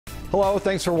Hello,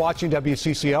 thanks for watching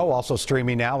WCCO, also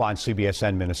streaming now on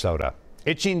CBSN Minnesota.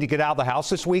 Itching to get out of the house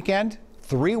this weekend?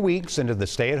 3 weeks into the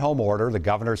stay-at-home order, the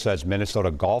governor says Minnesota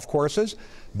golf courses,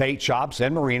 bait shops,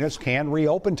 and marinas can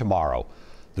reopen tomorrow.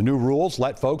 The new rules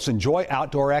let folks enjoy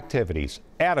outdoor activities,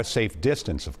 at a safe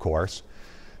distance, of course.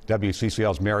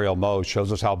 WCCO's Marielle Mohs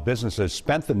shows us how businesses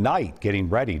spent the night getting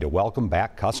ready to welcome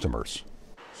back customers.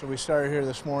 So we started here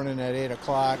this morning at 8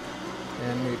 o'clock,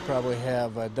 and we probably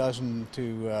have a dozen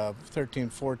to 13,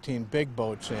 14 big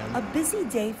boats in. A busy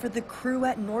day for the crew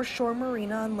at North Shore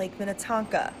Marina on Lake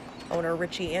Minnetonka. Owner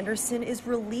Richie Anderson is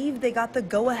relieved they got the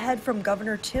go-ahead from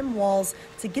Governor Tim Walz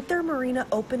to get their marina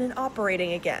open and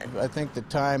operating again. I think the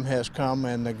time has come,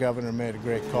 and the governor made a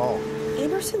great call.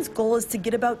 Anderson's goal is to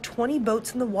get about 20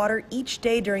 boats in the water each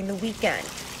day during the weekend,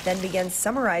 then begin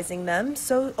summarizing them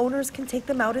so owners can take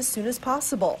them out as soon as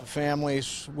possible.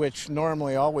 Families, which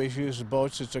normally always use the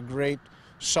boats, it's a great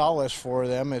solace for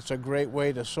them. It's a great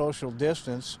way to social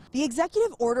distance. The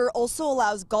executive order also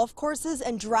allows golf courses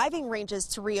and driving ranges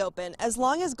to reopen as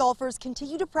long as golfers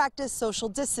continue to practice social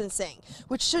distancing,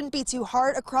 which shouldn't be too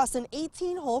hard across an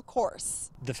 18-hole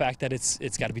course. The fact that it's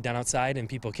got to be done outside and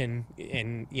people can,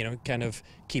 kind of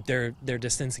keep their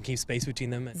distance and keep space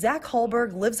between them. Zach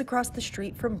Hallberg lives across the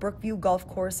street from Brookview Golf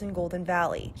Course in Golden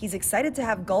Valley. He's excited to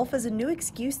have golf as a new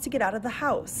excuse to get out of the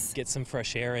house. Get some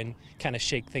fresh air and kind of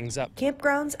shake things up.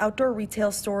 Campgrounds, outdoor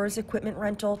retail stores, equipment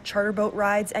rental, charter boat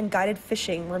rides, and guided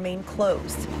fishing remain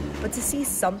closed. But to see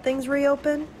some things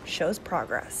reopen shows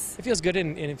progress. It feels good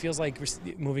and it feels like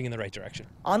we're moving in the right direction.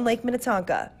 On Lake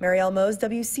Minnetonka, Marielle Mohs,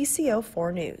 WCCO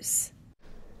 4 News.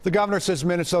 The governor says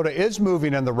Minnesota is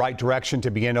moving in the right direction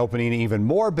to begin opening even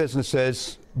more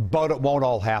businesses, but it won't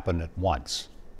all happen at once.